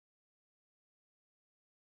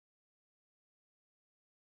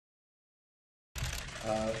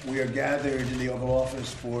We are gathered in the Oval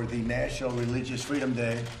Office for the National Religious Freedom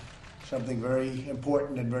Day, something very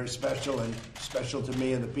important and very special, and special to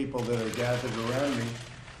me and the people that are gathered around me.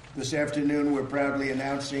 This afternoon, we're proudly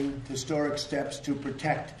announcing historic steps to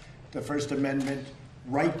protect the First Amendment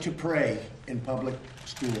right to pray in public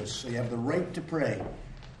schools. So you have the right to pray,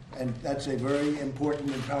 and that's a very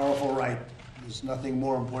important and powerful right. There's nothing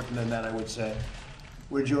more important than that, I would say.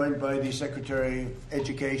 We're joined by the Secretary of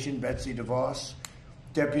Education, Betsy DeVos,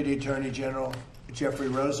 Deputy Attorney General Jeffrey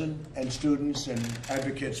Rosen, and students and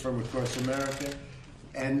advocates from across America.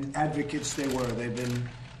 And advocates they were. They've been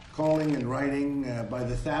calling and writing by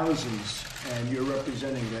the thousands, and you're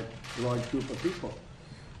representing that large group of people.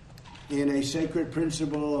 In a sacred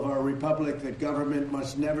principle of our republic that government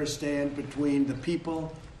must never stand between the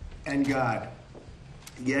people and God.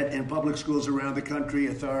 Yet in public schools around the country,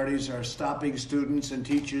 authorities are stopping students and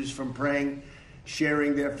teachers from praying,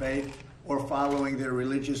 sharing their faith, or following their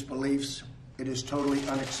religious beliefs. It is totally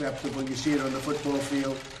unacceptable. You see it on the football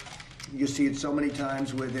field. You see it so many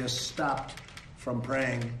times where they're stopped from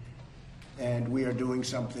praying, and we are doing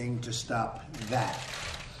something to stop that.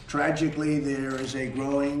 Tragically, there is a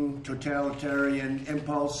growing totalitarian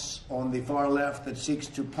impulse on the far left that seeks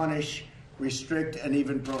to punish, restrict, and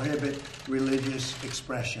even prohibit religious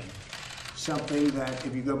expression. Something that,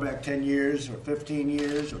 if you go back 10 years or 15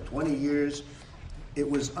 years or 20 years, it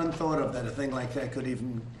was unthought of that a thing like that could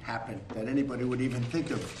even happen, that anybody would even think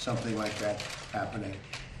of something like that happening.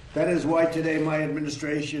 That is why today my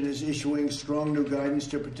administration is issuing strong new guidance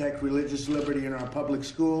to protect religious liberty in our public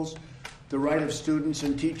schools. The right of students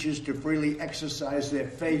and teachers to freely exercise their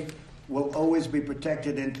faith will always be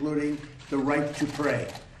protected, including the right to pray.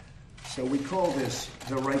 So we call this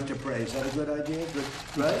the right to pray. Is that a good idea? Good,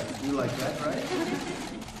 right? You like that, right?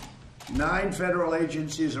 9 federal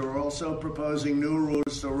agencies are also proposing new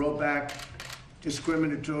rules to roll back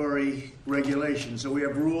discriminatory regulations. So we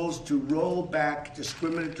have rules to roll back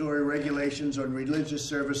discriminatory regulations on religious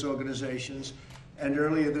service organizations. And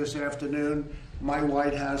earlier this afternoon, my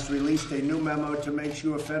White House released a new memo to make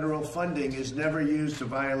sure federal funding is never used to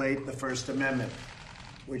violate the First Amendment,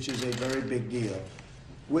 which is a very big deal.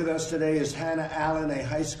 With us today is Hannah Allen, a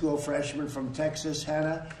high school freshman from Texas.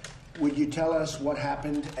 Hannah, would you tell us what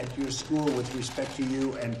happened at your school with respect to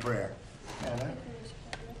you and prayer? Hannah?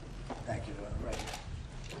 Thank you. Right.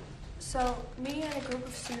 So, me and a group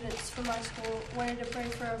of students from my school wanted to pray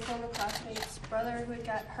for a former classmate's brother who had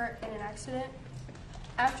got hurt in an accident.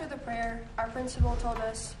 After the prayer, our principal told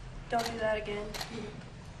us, "Don't do that again."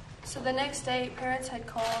 So the next day, parents had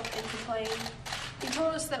called and complained. He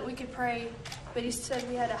told us that we could pray, but he said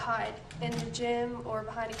we had to hide in the gym or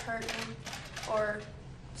behind a curtain or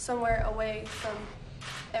somewhere away from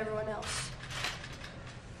everyone else.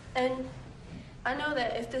 And I know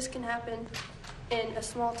that if this can happen in a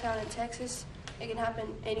small town in Texas, it can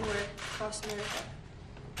happen anywhere across America.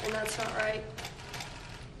 And that's not right.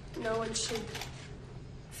 No one should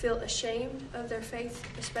feel ashamed of their faith,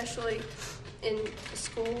 especially in a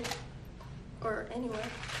school or anywhere.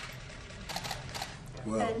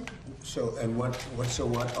 Well,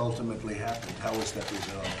 what ultimately happened? How was that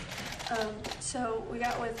resolved? So we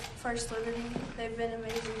got with First Liberty. They've been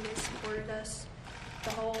amazing. They supported us the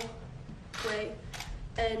whole way.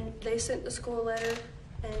 And they sent the school a letter,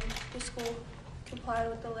 and the school complied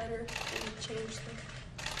with the letter and changed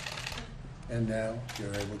it. And now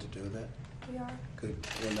you're able to do that? We are. Good.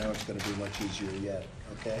 Well, now it's going to be much easier yet.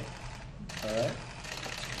 Okay? All right?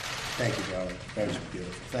 Thank you, darling. That was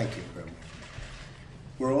beautiful. Thank you very much.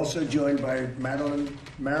 We're also joined by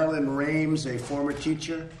Marilyn Rames, a former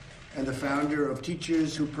teacher and the founder of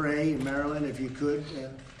Teachers Who Pray. Marilyn, if you could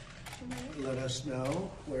let us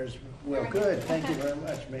know. Well, good. Thank you very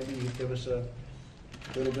much. Maybe you give us a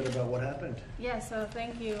little bit about what happened. Yeah, so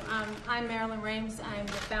thank you. I'm Marilyn Rames. I'm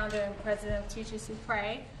the founder and president of Teachers Who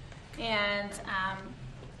Pray. And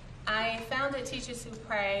I founded Teachers Who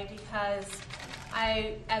Pray because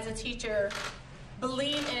I, as a teacher,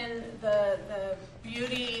 believe in the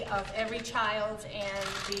beauty of every child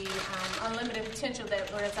and the unlimited potential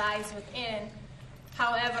that resides within.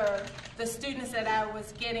 However, the students that I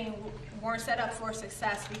was getting weren't set up for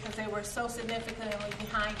success because they were so significantly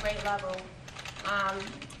behind grade level.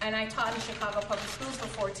 And I taught in Chicago Public Schools for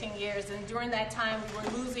 14 years, and during that time we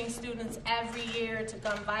were losing students every year to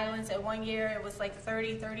gun violence. At one year it was like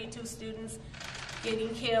 32 students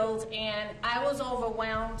getting killed, and I was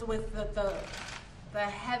overwhelmed with the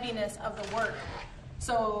heaviness of the work.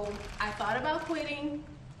 So I thought about quitting,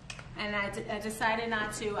 and I decided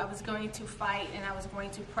not to. I was going to fight, and I was going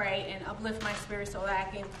to pray and uplift my spirit so that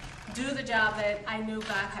I can do the job that I knew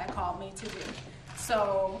God had called me to do. So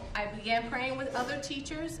So I began praying with other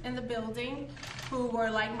teachers in the building who were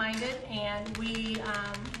like-minded, and we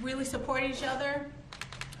really support each other,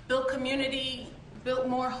 built community, built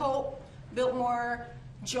more hope, built more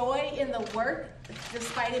joy in the work,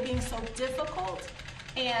 despite it being so difficult.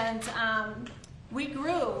 And we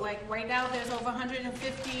grew. Like right now, there's over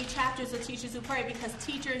 150 chapters of Teachers Who Pray, because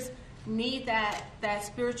teachers need that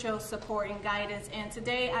spiritual support and guidance. And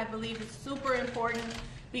today, I believe it's super important,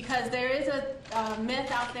 because there is a myth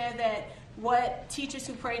out there that what Teachers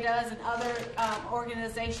Who Pray does and other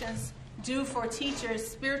organizations do for teachers,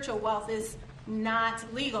 spiritual wealth, is not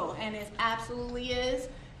legal, and it absolutely is.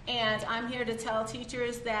 And I'm here to tell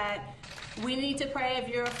teachers that we need to pray. If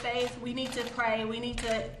you're of faith, we need to pray. We need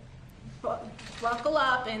to buckle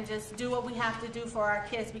up and just do what we have to do for our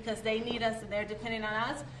kids, because they need us and they're depending on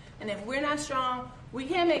us. And if we're not strong, we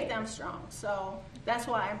can't make them strong. So that's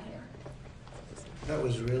why I'm here. That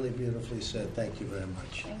was really beautifully said. Thank you very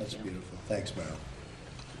much. That's beautiful. Thanks, Meryl.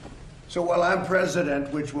 So while I'm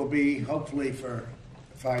president, which will be hopefully for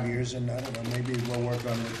 5 years, and I don't know, maybe we'll work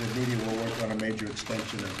on, with the media, we'll work on a major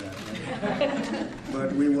extension of that. Right?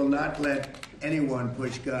 But we will not let anyone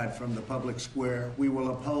push God from the public square. We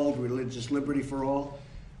will uphold religious liberty for all.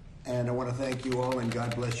 And I want to thank you all, and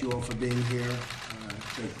God bless you all for being here.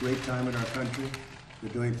 It's a great time in our country. We're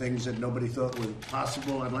doing things that nobody thought were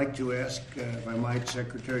possible. I'd like to ask, if I might,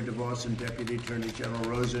 Secretary DeVos and Deputy Attorney General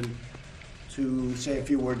Rosen to say a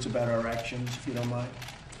few words about our actions, if you don't mind.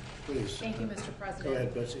 Please. Thank you, Mr. President. Go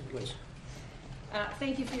ahead, Betsy, please.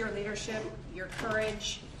 Thank you for your leadership, your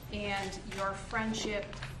courage, and your friendship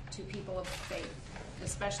to people of faith,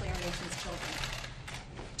 especially our nation's children.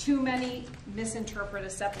 Too many misinterpret a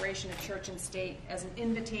separation of church and state as an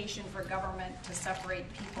invitation for government to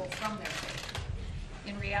separate people from their faith.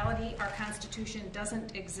 In reality, our Constitution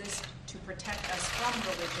doesn't exist to protect us from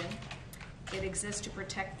religion. It exists to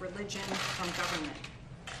protect religion from government.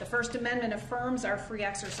 The First Amendment affirms our free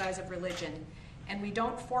exercise of religion, and we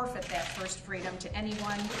don't forfeit that first freedom to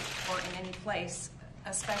anyone or in any place,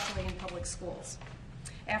 especially in public schools.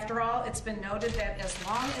 After all, it's been noted that as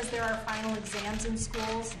long as there are final exams in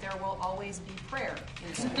schools, there will always be prayer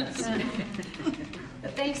in schools.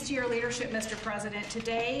 But thanks to your leadership, Mr. President,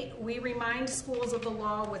 today we remind schools of the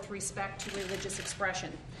law with respect to religious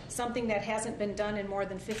expression, something that hasn't been done in more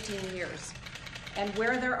than 15 years. And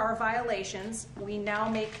where there are violations, we now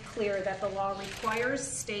make clear that the law requires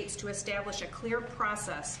states to establish a clear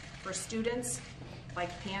process for students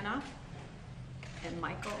like Hannah and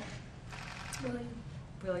Michael,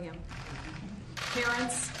 William,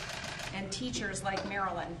 parents, and teachers like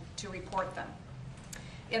Marilyn to report them.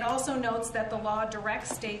 It also notes that the law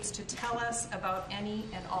directs states to tell us about any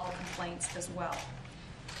and all complaints as well.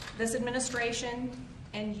 This administration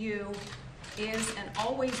and you is and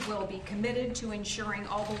always will be committed to ensuring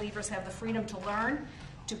all believers have the freedom to learn,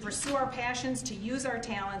 to pursue our passions, to use our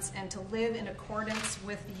talents, and to live in accordance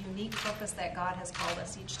with the unique purpose that God has called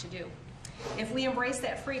us each to do. If we embrace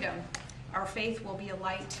that freedom, our faith will be a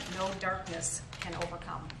light no darkness can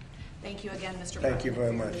overcome. Thank you again, Mr. President. Thank you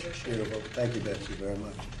very much. Beautiful. Thank you, Betsy, very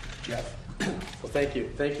much. Jeff? Well, thank you,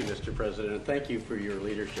 Mr. President, and thank you for your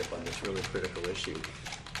leadership on this really critical issue.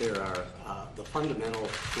 There are the fundamental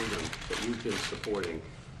freedom that you've been supporting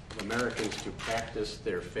of Americans to practice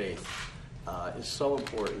their faith is so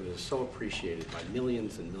important, is so appreciated by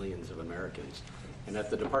millions and millions of Americans. And at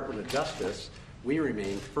the Department of Justice, we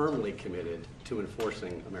remain firmly committed to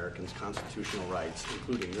enforcing Americans' constitutional rights,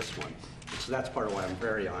 including this one. So that's part of why I'm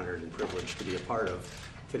very honored and privileged to be a part of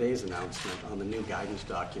today's announcement on the new guidance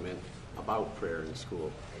document about prayer in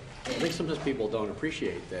school. I think sometimes people don't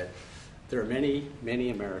appreciate that there are many, many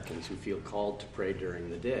Americans who feel called to pray during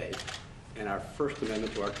the day, and our First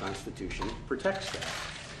Amendment to our Constitution protects that.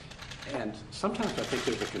 And sometimes I think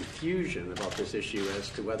there's a confusion about this issue as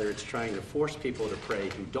to whether it's trying to force people to pray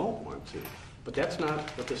who don't want to. But that's not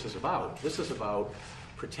what this is about. This is about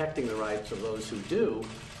protecting the rights of those who do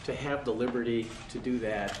to have the liberty to do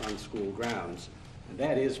that on school grounds. And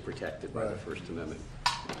that is protected by the First Amendment.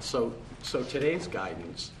 So today's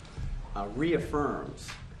guidance reaffirms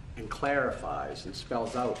and clarifies and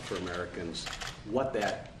spells out for Americans what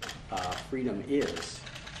that freedom is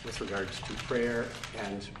with regards to prayer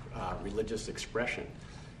and religious expression.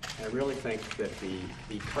 And I really think that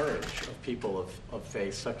the courage of people of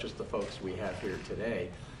faith, such as the folks we have here today,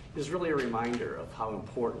 is really a reminder of how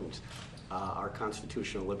important our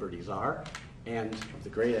constitutional liberties are and the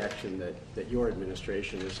great action that your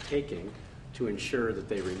administration is taking to ensure that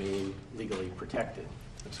they remain legally protected.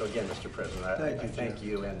 And so again, Mr. President, I thank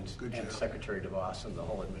you and Secretary DeVos and the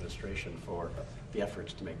whole administration for the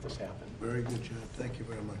efforts to make this happen. Very good job. Thank you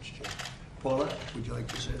very much, Jeff. Paula, would you like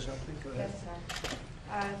to say something? Go ahead. Yes, sir.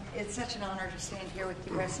 It's such an honor to stand here with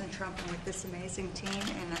you, President Trump, and with this amazing team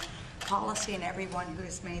and the policy and everyone who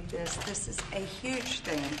has made this. This is a huge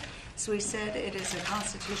thing. So we said it is a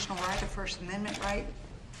constitutional right, a First Amendment right.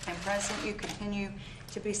 And President, you continue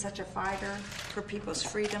to be such a fighter for people's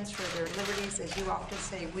freedoms, for their liberties. As you often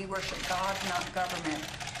say, we worship God, not government.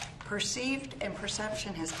 Perceived and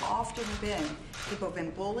perception has often been people have been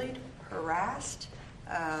bullied, harassed,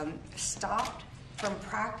 stopped from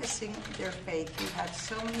practicing their faith. You have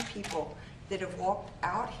so many people that have walked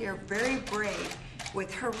out here very brave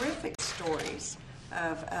with horrific stories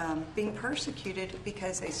of being persecuted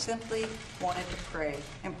because they simply wanted to pray.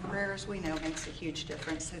 And prayer, as we know, makes a huge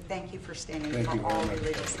difference. So thank you for standing Thank for you all very much.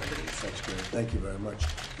 religious liberties. That's good. Thank you very much.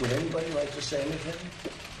 Would anybody like to say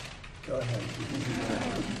anything? Go ahead.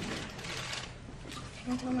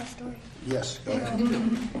 Can I tell my story? Yes, go ahead. Go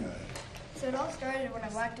ahead. So it all started when I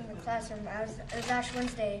walked in the classroom. It was Ash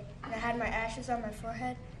Wednesday, and I had my ashes on my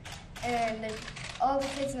forehead. And all the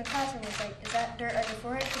kids in the classroom was like, "Is that dirt on your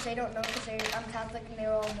forehead?" Because they don't know, because I'm Catholic and they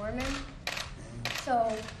were all Mormon.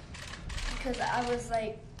 So, because I was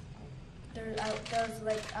like, I was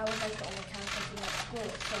like the only Catholic in that school.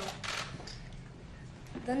 So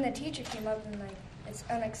then the teacher came up and like, "It's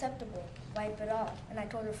unacceptable. Wipe it off." And I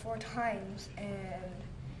told her 4 times, and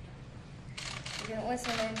she didn't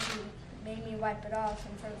listen, and she made me wipe it off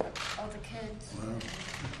in front of all the kids. Wow.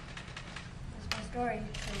 That's my story.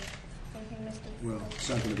 So, thank you, Mr. Well, it's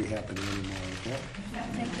not going to be happening anymore, okay?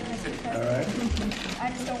 Thank you, Mr. President. All right.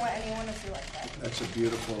 I just don't want anyone to feel like that. That's a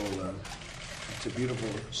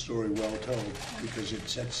beautiful story, well told, because it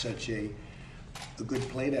sets such a good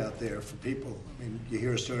plate out there for people. I mean, you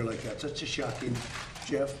hear a story like that. That's a shocking,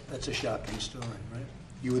 Jeff, that's a shocking story, right?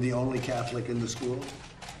 You were the only Catholic in the school,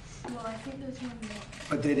 Well, I think there's one more.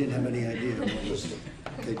 but they didn't have any idea what was,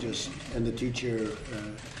 and the teacher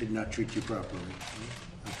did not treat you properly.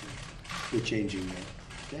 Okay. We're changing that,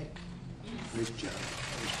 okay? Nice job.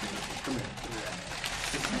 Come here.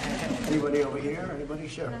 Anybody over here? Anybody?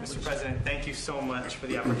 Sure. Mr. President, thank you so much for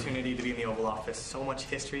the opportunity to be in the Oval Office. So much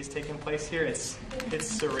history has taken place here. It's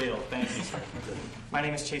surreal. Thank you, sir. My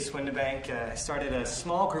name is Chase Windebank. I started a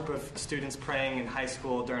small group of students praying in high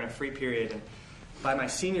school during a free period. And by my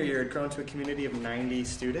senior year, it had grown to a community of 90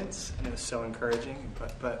 students, and it was so encouraging.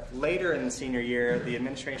 But later in the senior year, the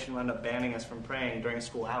administration wound up banning us from praying during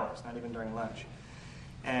school hours, not even during lunch.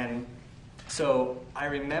 And so I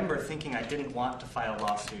remember thinking I didn't want to file a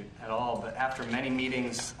lawsuit at all, but after many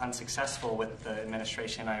meetings unsuccessful with the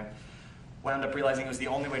administration, I wound up realizing it was the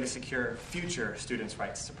only way to secure future students'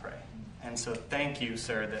 rights to pray. And so thank you,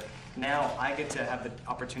 sir, that now I get to have the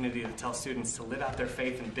opportunity to tell students to live out their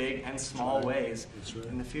faith in big and small ways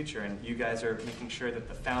in the future. And you guys are making sure that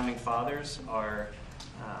the founding fathers are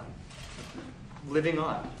living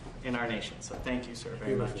on in our nation. So thank you, sir,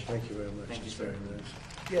 very much. Thank you very much. Thank you, It's sir. very nice.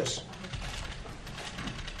 Yes.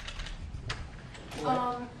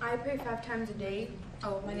 I pray 5 times a day.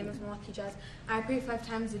 Oh, my name is Malaki Jazz. I pray 5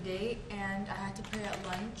 times a day, and I had to pray at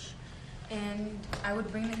lunch. And I would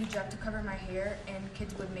bring the hijab to cover my hair, and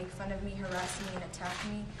kids would make fun of me, harass me, and attack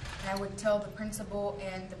me. And I would tell the principal,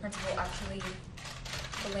 and the principal actually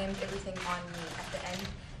blamed everything on me at the end.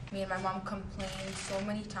 Me and my mom complained so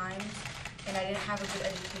many times, and I didn't have a good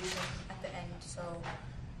education at the end. So,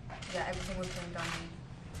 yeah, everything was blamed on me.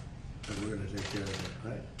 And we're going to take care of it,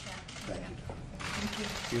 right? Yeah. Thank you. Thank you.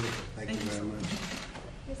 Beautiful. Thank you very much.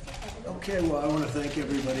 Mr. President. Okay, well, I want to thank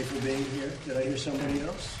everybody for being here. Did I hear somebody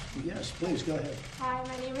else? Yes, please, go ahead. Hi,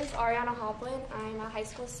 my name is Ariana Hoplin. I'm a high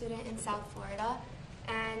school student in South Florida.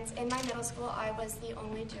 And in my middle school, I was the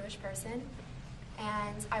only Jewish person.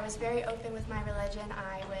 And I was very open with my religion.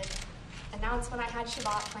 I would announce when I had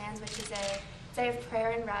Shabbat plans, which is a day of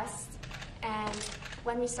prayer and rest. And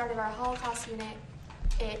when we started our Holocaust unit,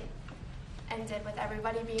 it ended with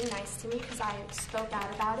everybody being nice to me because I spoke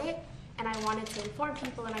out about it. And I wanted to inform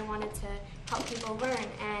people, and I wanted to help people learn.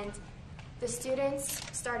 And the students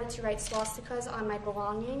started to write swastikas on my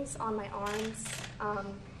belongings, on my arms.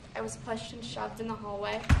 I was pushed and shoved in the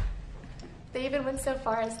hallway. They even went so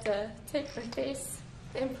far as to take my face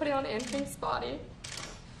and put it on Anne Frank's body.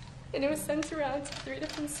 And it was sent around to 3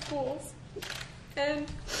 different schools. And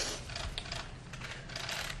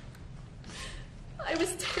I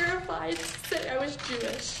was terrified to say I was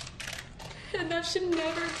Jewish. And that should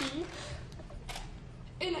never be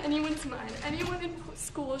in anyone's mind. Anyone in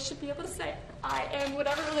school should be able to say, I am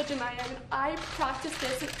whatever religion I am, and I practice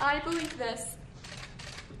this, and I believe this.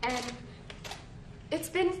 And it's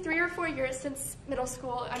been 3 or 4 years since middle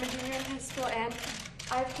school. I'm a junior in high school, and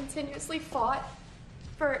I've continuously fought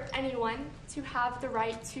for anyone to have the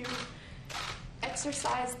right to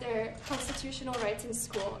exercise their constitutional rights in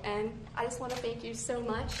school. And I just want to thank you so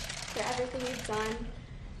much for everything you've done,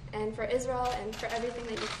 and for Israel, and for everything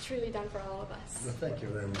that you've truly done for all of us. Well, thank you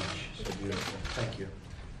very much. So beautiful. Thank you.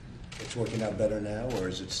 It's working out better now, or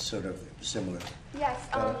is it sort of similar? Yes,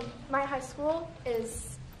 my high school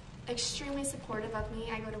is extremely supportive of me.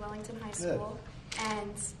 I go to Wellington High School,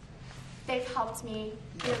 and they've helped me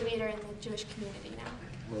be a leader in the Jewish community now.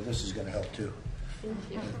 Well, this is going to help too. Thank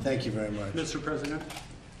you. Thank you very much. Mr. President,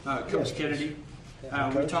 Yes, Coach Kennedy, we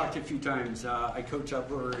Coach. talked a few times. I coach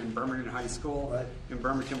up over in Bremerton High School Right. in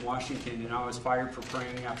Bremerton, Washington, and I was fired for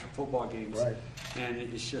praying after football games. Right. And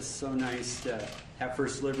it's just so nice to have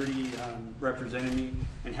First Liberty representing me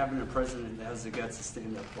and having a president that has the guts to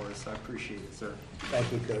stand up for us. So I appreciate it, sir.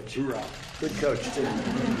 Thank you, Coach. Hoorah. Good coach, too.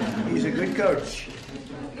 He's a good coach.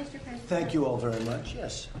 Mr. President. Thank you all very much.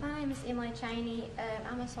 Yes. My name is Emily Cheney.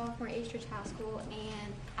 I'm a sophomore at Eastridge High School,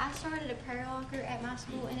 and I started a prayer locker at my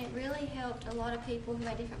school, and it really helped a lot of people who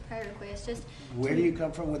had different prayer requests. Just Where do you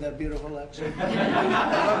come from with that beautiful accent?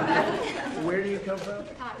 Where do you come from?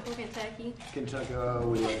 Pikeville, Kentucky. Kentucky. Oh,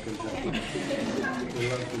 we love Kentucky. We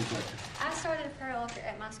love Kentucky. I started a prayer locker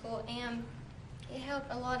at my school, and it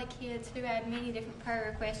helped a lot of kids who had many different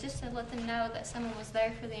prayer requests, just to let them know that someone was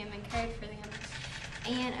there for them and cared for them.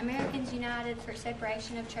 And Americans United for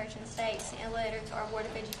Separation of Church and State sent a letter to our Board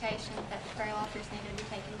of Education that the prayer lockers needed to be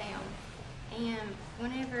taken down. And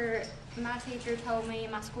whenever my teacher told me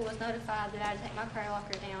and my school was notified that I had to take my prayer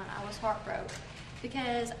locker down, I was heartbroken,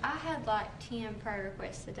 because I had like 10 prayer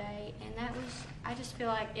requests a day, and that was, I just feel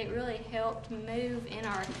like it really helped move in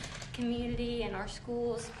our community and our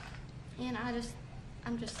schools. And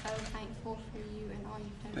I'm just so thankful for you and all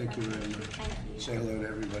you've done. Thank you for very me. much. Thank you. Say hello to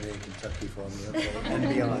everybody in Kentucky for me, okay? And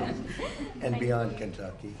beyond. And beyond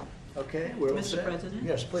Kentucky. Okay, we're all Mr. set? President?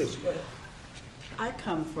 Yes, please. Go ahead. I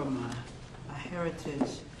come from a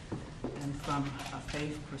heritage and from a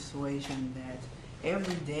faith persuasion that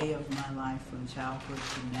every day of my life from childhood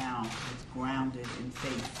to now is grounded in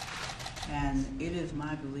faith. And it is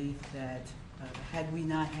my belief that had we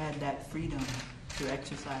not had that freedom to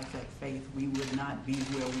exercise that faith, we would not be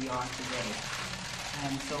where we are today.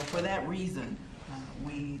 And so for that reason,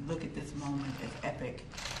 we look at this moment as epic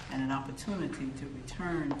and an opportunity to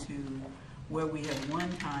return to where we have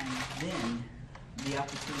one time been, the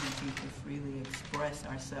opportunity to freely express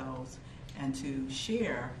ourselves and to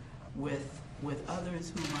share with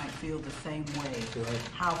others who might feel the same way,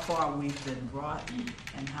 how far we've been brought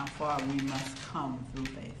and how far we must come through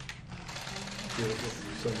faith.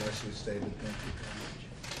 Beautiful. So nicely stated. Thank you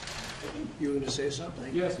very much. You were going to say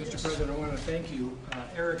something? Yes, Mr. President, I want to thank you.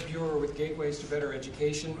 Eric Buer with Gateways to Better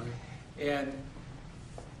Education. And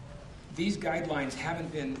these guidelines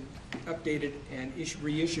haven't been updated and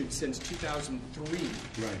reissued since 2003.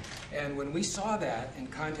 Right. And when we saw that and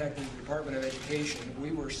contacted the Department of Education,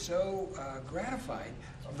 we were so gratified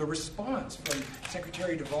of the response from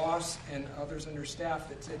Secretary DeVos and others under staff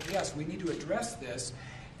that said, yes, we need to address this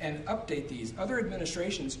and update these. Other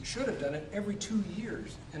administrations should have done it every 2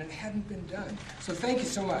 years, and it hadn't been done. So thank you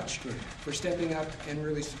so much for stepping up and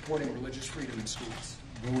really supporting religious freedom in schools.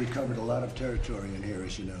 Well, we covered a lot of territory in here,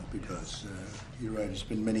 as you know, because you're right, it's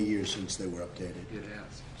been many years since they were updated. It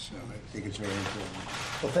has. So I think it's very important.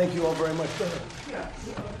 Well, thank you all very much. Go ahead. Yeah,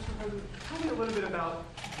 Mr. President, tell me a little bit about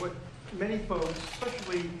what many folks,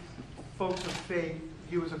 especially folks of faith,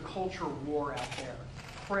 view as a culture war out there.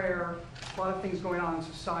 Prayer, a lot of things going on in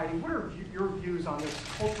society. What are your views on this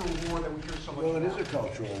cultural war that we hear so much Well, it about? is a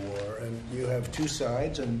cultural war, and you have two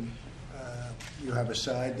sides, and you have a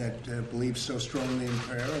side that believes so strongly in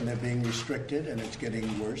prayer, and they're being restricted, and it's getting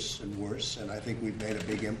worse and worse, and I think we've made a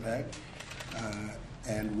big impact,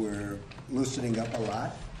 and we're loosening up a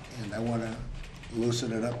lot, and I want to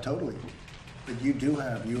loosen it up totally. But you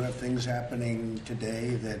have things happening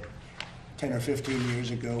today that 10 or 15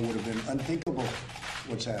 years ago would have been unthinkable.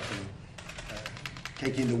 What's happening?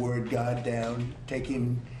 Taking the word God down,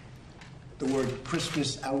 taking the word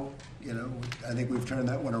Christmas out. You know, I think we've turned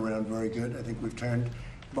that one around very good. I think we've turned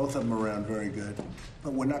both of them around very good.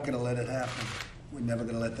 But we're not going to let it happen. We're never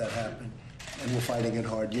going to let that happen. And we're fighting it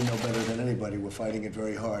hard. You know better than anybody, we're fighting it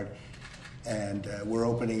very hard. And we're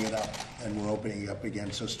opening it up, and we're opening it up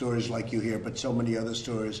again. So stories like you hear, but so many other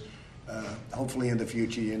stories, hopefully in the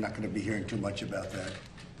future you're not going to be hearing too much about that.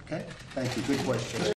 Okay? Thank you. Good question.